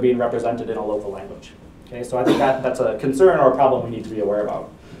 even though they're being represented in a local language. Okay, so I think that's a concern or a problem we need to be aware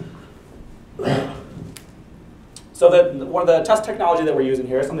about. So one of the test technology that we're using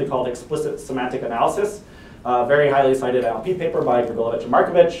here is something called explicit semantic analysis, very highly cited NLP paper by Gergle and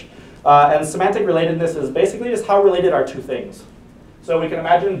Markovich. And semantic relatedness is basically just how related are two things. So we can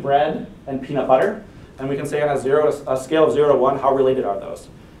imagine bread and peanut butter, and we can say on a scale of 0 to 1, how related are those?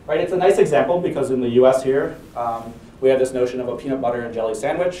 Right? It's a nice example because in the US here, we have this notion of a peanut butter and jelly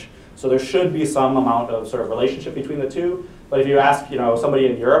sandwich. So there should be some amount of sort of relationship between the two. But if you ask somebody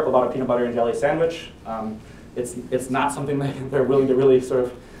in Europe about a peanut butter and jelly sandwich, it's not something that they're willing to really sort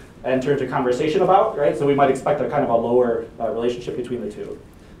of enter into conversation about, right? So we might expect a kind of a lower relationship between the two.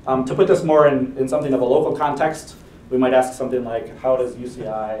 To put this more in something of a local context, we might ask something like, how does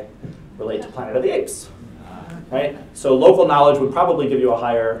UCI relate to Planet of the Apes? Right? So local knowledge would probably give you a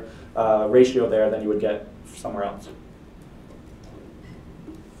higher ratio there than you would get somewhere else.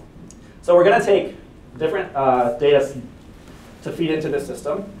 So we're going to take different data to feed into this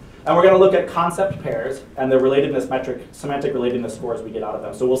system, and we're going to look at concept pairs and the relatedness metric, semantic relatedness scores we get out of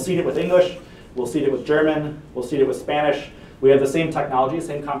them. So we'll seed it with English, we'll seed it with German, we'll seed it with Spanish. We have the same technology,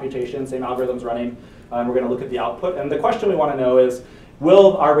 same computation, same algorithms running, and we're going to look at the output. And the question we want to know is,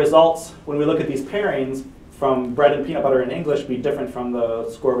 will our results, when we look at these pairings from bread and peanut butter in English, be different from the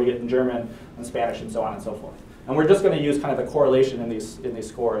score we get in German and Spanish and so on and so forth? And we're just going to use kind of the correlation in these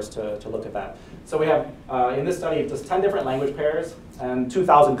scores to look at that. So we have, in this study, just 10 different language pairs and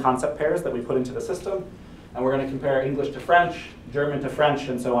 2,000 concept pairs that we put into the system. And we're going to compare English to French, German to French,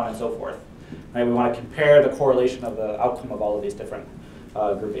 and so on and so forth. Right? We want to compare the correlation of the outcome of all of these different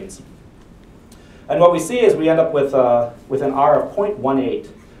groupings. And what we see is we end up with an R of 0.18.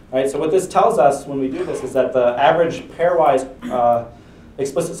 Right? So what this tells us when we do this is that the average pairwise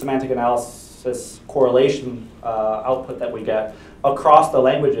explicit semantic analysis correlation output that we get across the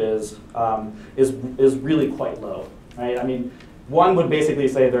languages is really quite low. Right? I mean, one would basically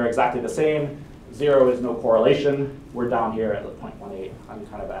say they're exactly the same. 0 is no correlation. We're down here at 0.18 on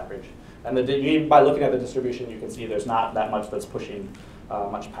kind of average. And by looking at the distribution, you can see there's not that much that's pushing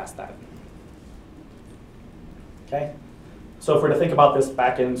much past that. Okay? So if we're to think about this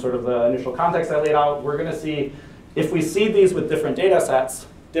back in sort of the initial context I laid out, we're going to see if we seed these with different data sets,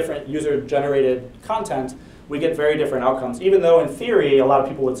 different user-generated content, we get very different outcomes. Even though in theory, a lot of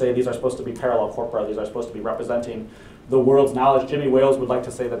people would say these are supposed to be parallel corpora, these are supposed to be representing the world's knowledge. Jimmy Wales would like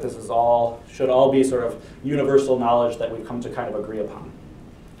to say that this is should all be sort of universal knowledge that we've come to kind of agree upon.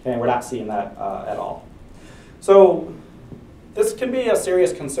 And we're not seeing that at all. So this can be a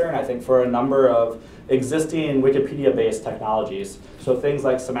serious concern, I think, for a number of existing Wikipedia-based technologies. So things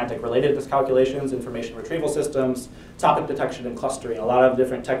like semantic relatedness calculations, information retrieval systems, topic detection and clustering, a lot of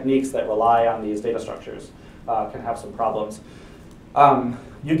different techniques that rely on these data structures can have some problems.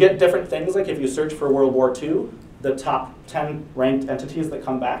 You get different things, like if you search for World War II, the top 10 ranked entities that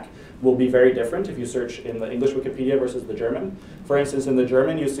come back will be very different if you search in the English Wikipedia versus the German. For instance, in the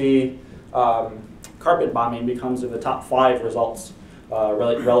German, you see carpet bombing becomes in the top 5 results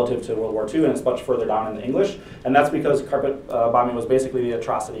relative to World War II, and it's much further down in the English. And that's because carpet bombing was basically the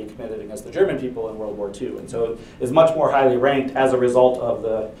atrocity committed against the German people in World War II. And so it is much more highly ranked as a result of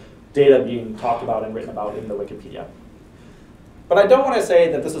the data being talked about and written about in the Wikipedia. But I don't want to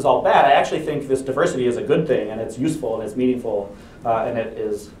say that this is all bad. I actually think this diversity is a good thing, and it's useful, and it's meaningful, and it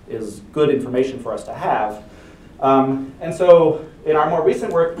is good information for us to have. And so in our more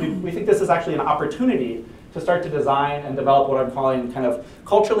recent work, we think this is actually an opportunity to start to design and develop what I'm calling kind of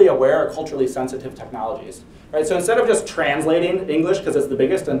culturally aware or culturally sensitive technologies. Right? So instead of just translating English, because it's the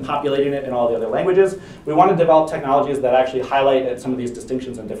biggest, and populating it in all the other languages, we want to develop technologies that actually highlight some of these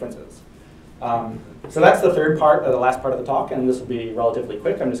distinctions and differences. So that's the third part, the last part of the talk, and this will be relatively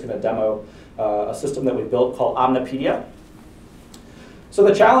quick. I'm just going to demo a system that we built called Omnipedia. So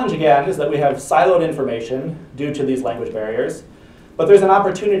the challenge, again, is that we have siloed information due to these language barriers. But there's an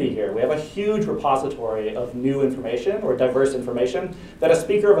opportunity here. We have a huge repository of new information or diverse information that a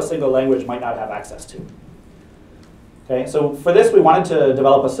speaker of a single language might not have access to. Okay, so for this, we wanted to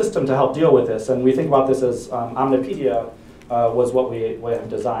develop a system to help deal with this, and we think about this as Omnipedia was what we have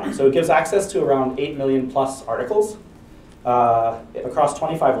designed. So it gives access to around 8 million plus articles across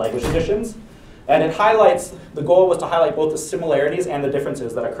 25 language editions, and it highlights, the goal was to highlight both the similarities and the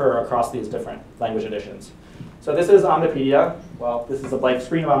differences that occur across these different language editions. So this is Omnipedia. Well, this is a blank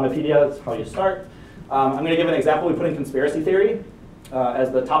screen of Omnipedia. That's how you start. I'm going to give an example. We put in conspiracy theory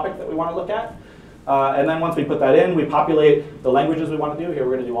as the topic that we want to look at. And then once we put that in, we populate the languages we want to do. Here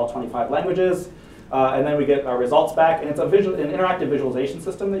we're going to do all 25 languages. And then we get our results back. And it's an interactive visualization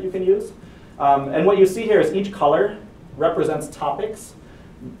system that you can use. And what you see here is each color represents topics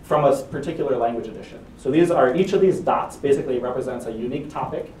from a particular language edition. So each of these dots basically represents a unique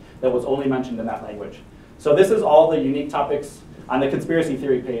topic that was only mentioned in that language. So this is all the unique topics on the conspiracy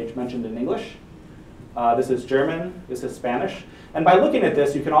theory page mentioned in English. This is German, this is Spanish. And by looking at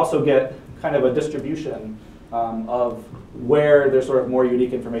this, you can also get kind of a distribution of where there's sort of more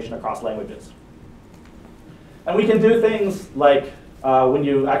unique information across languages. And we can do things like when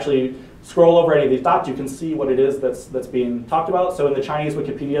you actually scroll over any of these dots, you can see what it is that's being talked about. So in the Chinese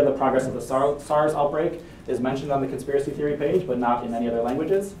Wikipedia, the progress of the SARS outbreak is mentioned on the conspiracy theory page, but not in any other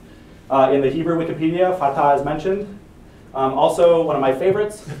languages. In the Hebrew Wikipedia, Fatah is mentioned. Also, one of my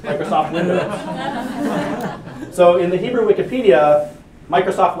favorites, Microsoft Windows. So in the Hebrew Wikipedia,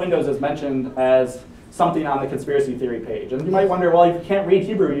 Microsoft Windows is mentioned as something on the conspiracy theory page. And you might wonder, well, if you can't read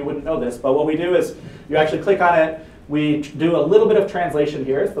Hebrew, you wouldn't know this. But what we do is you actually click on it. We do a little bit of translation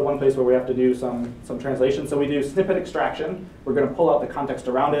here. It's the one place where we have to do some translation. So we do snippet extraction. We're going to pull out the context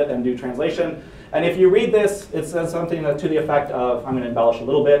around it and do translation. And if you read this, it says something to the effect of, I'm going to embellish a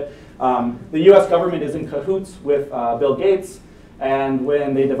little bit, the US government is in cahoots with Bill Gates. And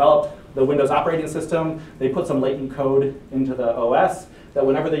when they developed the Windows operating system, they put some latent code into the OS that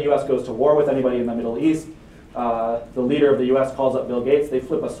whenever the US goes to war with anybody in the Middle East, the leader of the US calls up Bill Gates, they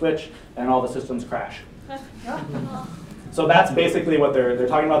flip a switch, and all the systems crash. So that's basically what they're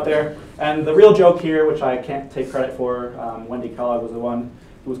talking about there. And the real joke here, which I can't take credit for, Wendy Kellogg was the one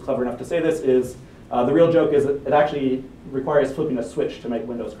who was clever enough to say this, is the real joke is it actually requires flipping a switch to make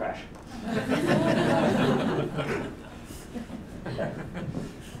Windows crash. Okay.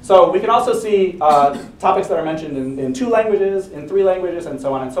 So we can also see topics that are mentioned in 2 languages, in 3 languages, and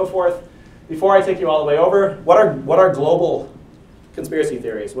so on and so forth. Before I take you all the way over, what are global conspiracy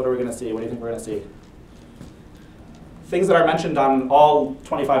theories? What are we going to see? What do you think we're going to see? Things that are mentioned on all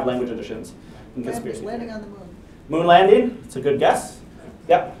 25 language editions in conspiracy theory. Landing on the moon. Moon landing, it's a good guess.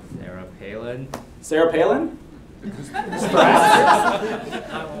 Yep. Sarah Palin. Sarah Palin?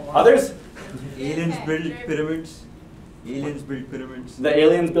 Others? Aliens build pyramids. Aliens build pyramids. The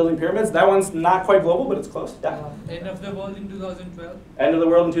aliens building pyramids, that one's not quite global, but it's close. Yeah. End of the world in 2012. End of the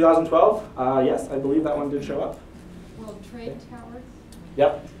world in 2012. Yes, I believe that one did show up. World Trade Towers.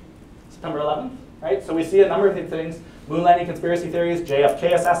 Yep. September 11th, right? So we see a number of things. Moon landing conspiracy theories,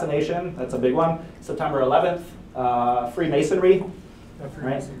 JFK assassination, that's a big one. September 11th, Freemasonry,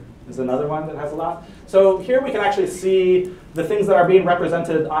 right? Is another one that has a lot. So here we can actually see the things that are being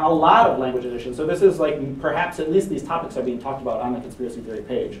represented on a lot of language editions. So this is like perhaps at least these topics are being talked about on the conspiracy theory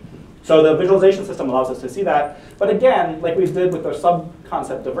page. So the visualization system allows us to see that. But again, like we did with our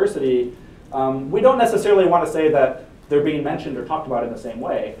sub-concept diversity, we don't necessarily want to say that they're being mentioned or talked about in the same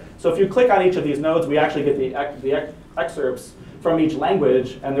way. So if you click on each of these nodes, we actually get the excerpts from each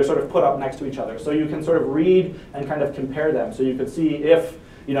language, and they're sort of put up next to each other. So you can sort of read and kind of compare them. So you could see if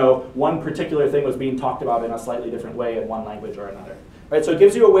one particular thing was being talked about in a slightly different way in one language or another. Right? So it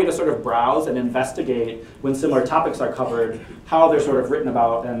gives you a way to sort of browse and investigate when similar topics are covered, how they're sort of written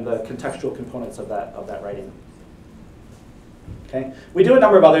about and the contextual components of that writing. Okay. We do a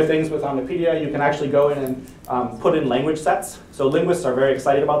number of other things with Omnipedia. You can actually go in and put in language sets. So linguists are very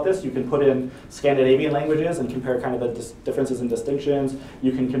excited about this. You can put in Scandinavian languages and compare kind of the differences and distinctions.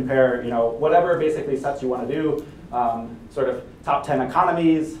 You can compare, whatever basically sets you want to do. Sort of top 10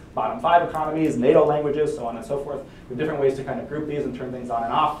 economies, bottom 5 economies, NATO languages, so on and so forth. We have different ways to kind of group these and turn things on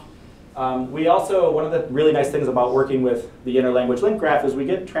and off. We also, one of the really nice things about working with the interlanguage link graph is we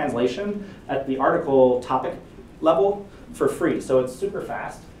get translation at the article topic level for free. So it's super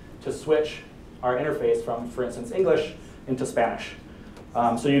fast to switch our interface from, for instance, English into Spanish.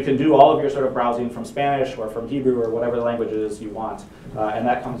 So you can do all of your sort of browsing from Spanish or from Hebrew or whatever languages you want. And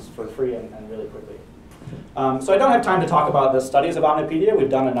that comes for free and really quickly. So I don't have time to talk about the studies of Omnipedia. We've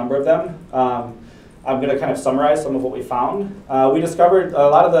done a number of them. I'm going to kind of summarize some of what we found. We discovered a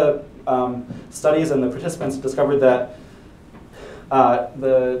lot of the studies and the participants discovered that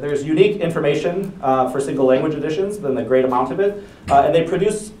there's unique information for single language editions, than the great amount of it, and they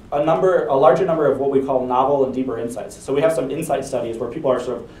produce a larger number of what we call novel and deeper insights. So we have some insight studies where people are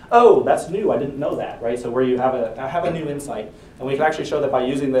sort of, oh, that's new, I didn't know that, right? So where you have a new insight, and we can actually show that by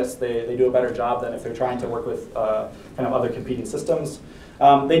using this, they do a better job than if they're trying to work with kind of other competing systems.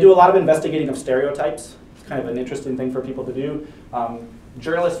 They do a lot of investigating of stereotypes. It's kind of an interesting thing for people to do.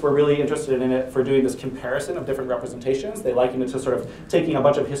 Journalists were really interested in it for doing this comparison of different representations. They liken it to sort of taking a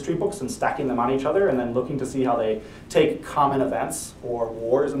bunch of history books and stacking them on each other and then looking to see how they take common events or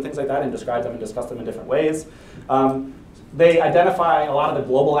wars and things like that and describe them and discuss them in different ways. They identify a lot of the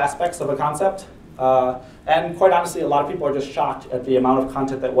global aspects of a concept. And quite honestly, a lot of people are just shocked at the amount of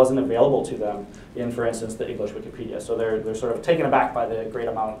content that wasn't available to them in, for instance, the English Wikipedia. So they're sort of taken aback by the great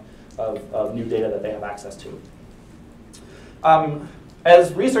amount of new data that they have access to.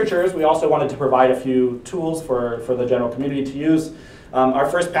 As researchers, we also wanted to provide a few tools for the general community to use. Our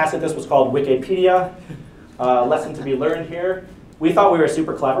first pass at this was called Wikipedia. Lesson to be learned here. We thought we were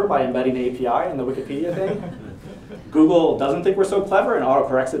super clever by embedding the API in the Wikipedia thing. Google doesn't think we're so clever and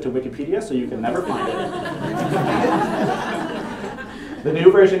autocorrects it to Wikipedia, so you can never find it. The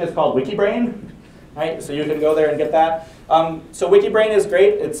new version is called WikiBrain, right? So you can go there and get that. So WikiBrain is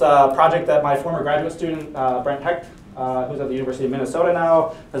great. It's a project that my former graduate student, Brent Hecht, who's at the University of Minnesota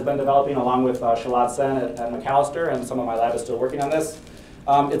now, has been developing along with Shalad Sen at Macalester, and some of my lab is still working on this.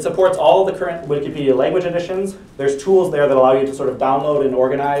 It supports all of the current Wikipedia language editions. There's tools there that allow you to sort of download and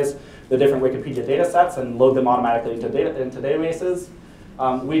organize the different Wikipedia data sets and load them automatically into databases.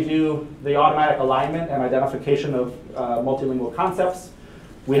 We do the automatic alignment and identification of multilingual concepts.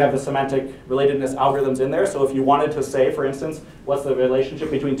 We have the semantic relatedness algorithms in there. So if you wanted to say, for instance, what's the relationship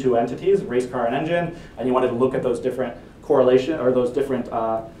between two entities, race car and engine, and you wanted to look at those different correlation or those different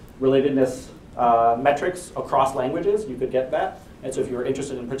relatedness metrics across languages, you could get that. And so if you were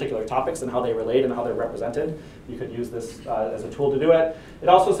interested in particular topics and how they relate and how they're represented, you could use this as a tool to do it. It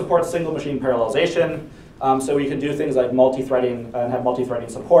also supports single machine parallelization. So we can do things like multi-threading and have multi-threading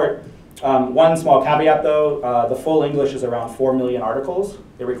support. One small caveat though, the full English is around 4 million articles.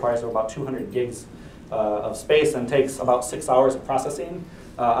 It requires about 200 gigs of space and takes about 6 hours of processing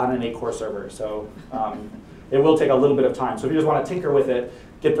on an 8-core server. So it will take a little bit of time. So if you just want to tinker with it,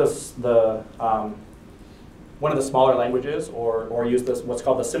 get this, one of the smaller languages, or use this what's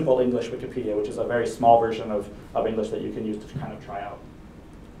called the Simple English Wikipedia, which is a very small version of English that you can use to kind of try out.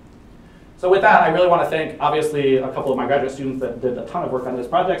 So with that, I really want to thank, obviously, a couple of my graduate students that did a ton of work on this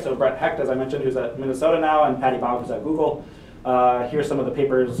project. So Brett Hecht, as I mentioned, who's at Minnesota now, and Patty Baum, who's at Google. Here's some of the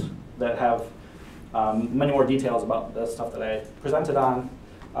papers that have many more details about the stuff that I presented on.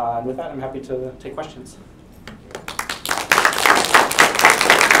 And with that, I'm happy to take questions.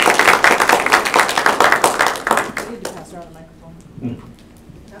 Mm.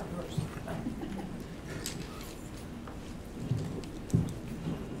 Not yours.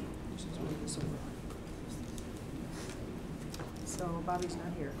 So Bobby's not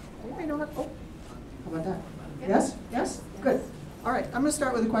here. Anybody know what? Oh, how about that? Yes? Yes? Good. All right, I'm going to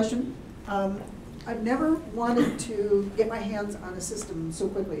start with a question. I've never wanted to get my hands on a system so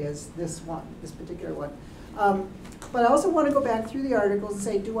quickly as this particular one. But I also want to go back through the articles and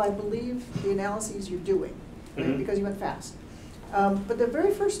say, do I believe the analyses you're doing? Right? Mhm. Because you went fast. But the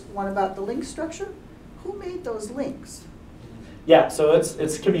very first one about the link structure, who made those links? Yeah, so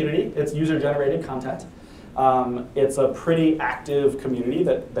it's community, it's user-generated content. It's a pretty active community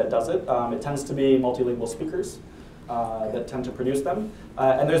that does it. It tends to be multilingual speakers that tend to produce them.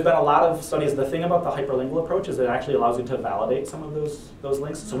 And there's been a lot of studies. The thing about the hyperlingual approach is it actually allows you to validate some of those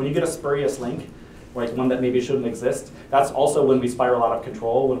links. So when you get a spurious link, like one that maybe shouldn't exist, that's also when we spiral out of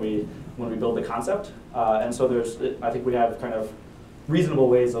control, when we build the concept. And so I think we have kind of reasonable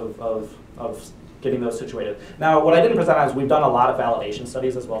ways of getting those situated. Now, what I didn't present on is we've done a lot of validation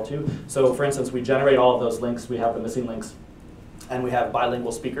studies as well too. So for instance, we generate all of those links, we have the missing links, and we have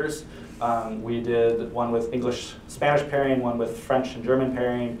bilingual speakers. We did one with English-Spanish pairing, one with French and German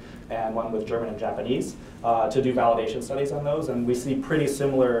pairing, and one with German and Japanese to do validation studies on those. And we see pretty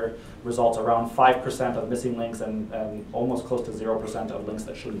similar results, around 5% of missing links and almost close to 0% of links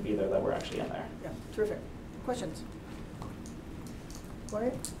that shouldn't be there that were actually in there. Yeah, terrific. Questions?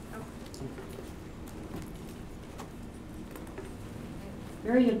 Gloria?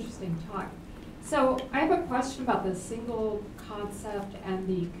 Very interesting talk. So I have a question about the single concept and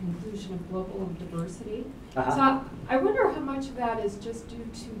the conclusion of global diversity. Uh-huh. So I wonder how much of that is just due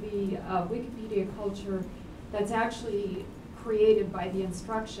to the Wikipedia culture that's actually created by the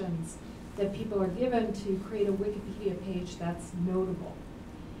instructions that people are given to create a Wikipedia page that's notable.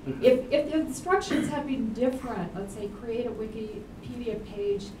 Mhm. If the instructions had been different, let's say create a Wikipedia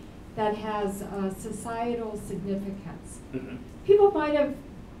page that has societal significance, Mhm. people might have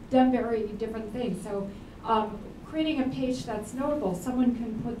done very different things. So creating a page that's notable, someone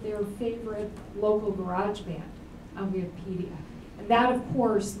can put their favorite local garage band on Wikipedia. And that, of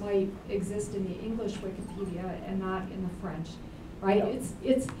course, might exist in the English Wikipedia and not in the French, right?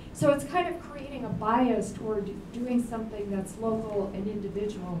 Yeah. So it's kind of creating a bias toward doing something that's local and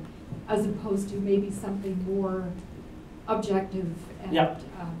individual as opposed to maybe something more objective. And, Yeah.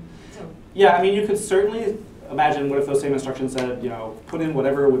 so Yeah, I mean, you could certainly imagine what if those same instructions said, put in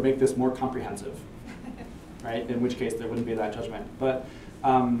whatever would make this more comprehensive, right? In which case there wouldn't be that judgment. But,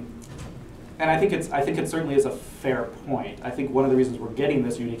 and I think it certainly is a fair point. I think one of the reasons we're getting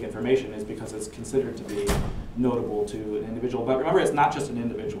this unique information is because it's considered to be notable to an individual. But remember, it's not just an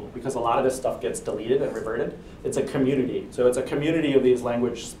individual, because a lot of this stuff gets deleted and reverted. It's a community. So it's a community of these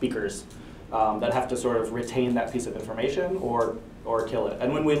language speakers that have to sort of retain that piece of information or kill it.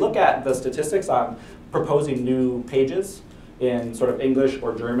 And when we look at the statistics on proposing new pages in sort of English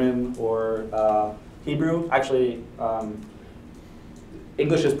or German or Hebrew, actually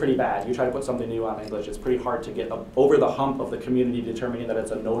English is pretty bad. You try to put something new on English, it's pretty hard to get over the hump of the community determining that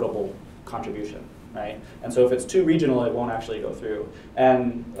it's a notable contribution, right? And so if it's too regional, it won't actually go through.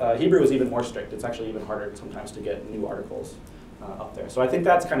 And Hebrew is even more strict. It's actually even harder sometimes to get new articles up there. So I think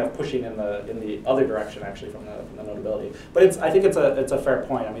that's kind of pushing in the other direction actually from the notability. But I think it's a fair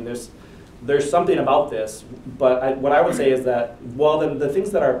point. I mean, there's something about this, but what I would say is that while the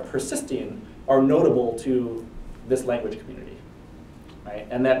things that are persisting are notable to this language community, right?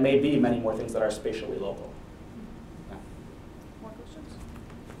 And that may be many more things that are spatially local. Yeah. More questions?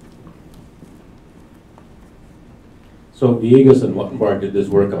 So Villegas and Wattenberg did this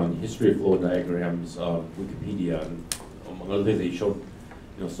work on history flow diagrams of Wikipedia, and among other things, they showed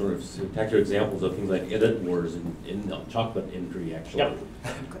sort of spectacular examples of things like edit wars in the chocolate entry, actually. Yep.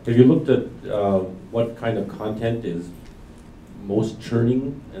 Have you looked at what kind of content is most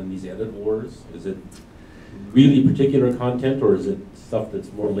churning in these edit wars? Is it really particular content, or is it stuff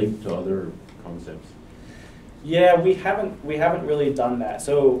that's more linked to other concepts? Yeah, we haven't really done that.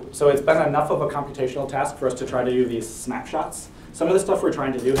 So it's been enough of a computational task for us to try to do these snapshots. Some of the stuff we're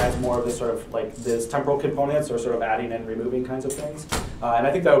trying to do has more of this sort of like this temporal components or sort of adding and removing kinds of things. And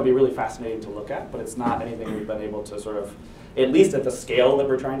I think that would be really fascinating to look at, but it's not anything we've been able to sort of, at least at the scale that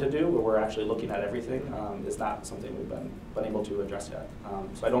we're trying to do, where we're actually looking at everything, is not something we've been able to address yet.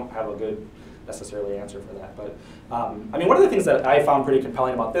 So I don't have a good necessarily answer for that. But I mean, one of the things that I found pretty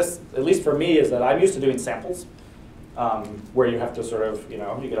compelling about this, at least for me, is that I'm used to doing samples, where you have to sort of, you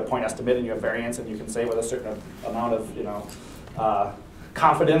get a point estimate and you have variance and you can say with a certain amount of,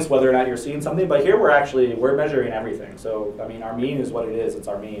 confidence whether or not you're seeing something. But here we're measuring everything. So I mean, our mean is what it is. It's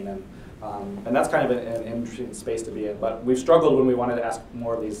our mean, and And that's kind of an interesting space to be in. But we've struggled when we wanted to ask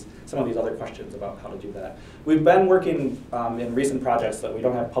more of some of these other questions about how to do that. We've been working in recent projects that we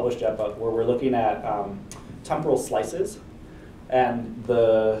don't have published yet, but where we're looking at temporal slices and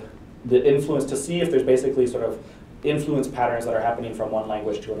the influence to see if there's basically sort of influence patterns that are happening from one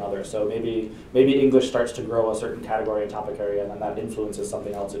language to another. So maybe English starts to grow a certain category and topic area, and then that influences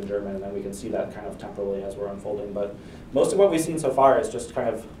something else in German, and then we can see that kind of temporally as we're unfolding. But most of what we've seen so far is just kind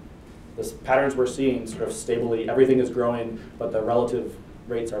of this patterns we're seeing sort of stably. Everything is growing, but the relative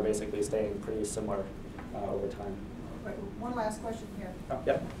rates are basically staying pretty similar over time. Right, one last question here. Oh,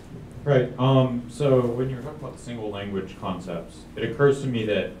 yep. Right. So when you're talking about the single language concepts, it occurs to me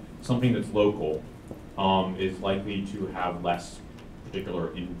that something that's local is likely to have less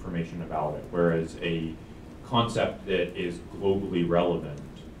particular information about it, whereas a concept that is globally relevant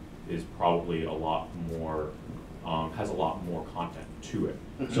is probably a lot more, has a lot more content to it.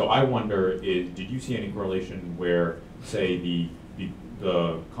 Mm-hmm. So I wonder, did you see any correlation where, say,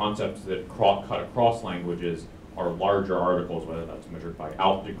 the concepts that cut across languages are larger articles, whether that's measured by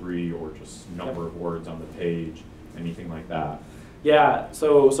out degree or just number of words on the page, anything like that? Yeah,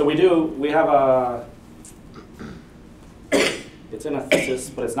 so we have a, it's in a thesis,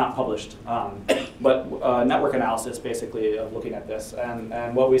 but it's not published. But network analysis basically of looking at this.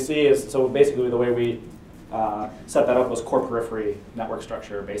 And what we see is, so basically the way we set that up was core periphery network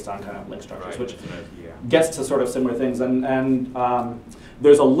structure based on kind of link structures, which gets to sort of similar things. And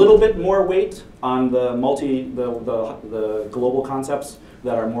there's a little bit more weight on the the global concepts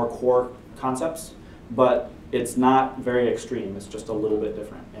that are more core concepts, but it's not very extreme. It's just a little bit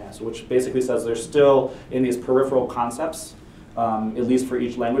different. Yeah. So which basically says there's still in these peripheral concepts, at least for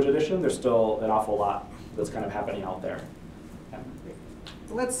each language edition, there's still an awful lot that's kind of happening out there. Yeah.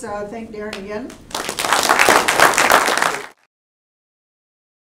 Let's thank Darren again.